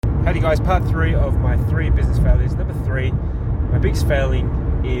Howdy guys, part 3 of my 3 business failures. Number 3, my biggest failing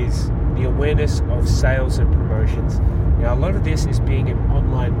is the awareness of sales and promotions. Now, a lot of this is being an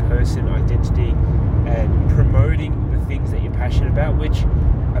online person identity and promoting the things that you're passionate about, which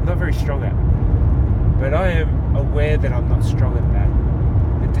I'm not very strong at. But I am aware that I'm not strong at that.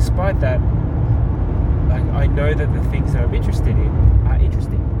 But despite that, I know that the things that I'm interested in are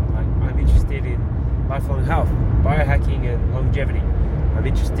interesting. I'm interested in lifelong health, biohacking and longevity. I'm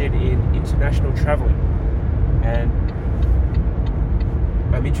interested in international traveling, and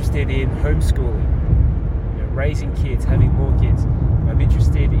I'm interested in homeschooling, raising kids, having more kids. I'm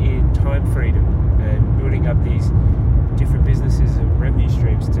interested in time freedom and building up these different businesses and revenue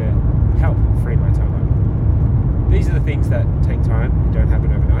streams to help free my time up. These are the things that take time and don't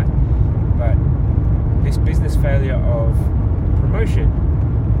happen overnight, but this business failure of promotion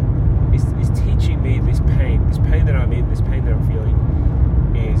is teaching me this pain that I'm in, this pain that I'm feeling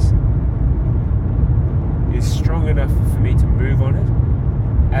is strong enough for me to move on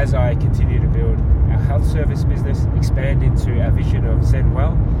it as I continue to build our health service business, expand into our vision of Zen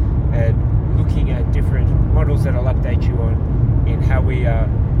Well, and looking at different models that I'll update you on in how we are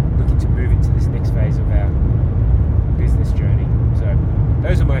looking to move into this next phase of our business journey. So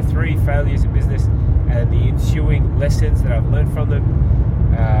those are my 3 failures in business and the ensuing lessons that I've learned from them.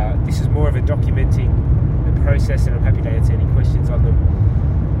 This is more of a documenting the process, and I'm happy to answer any questions on them,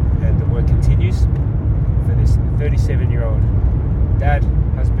 and the work continues.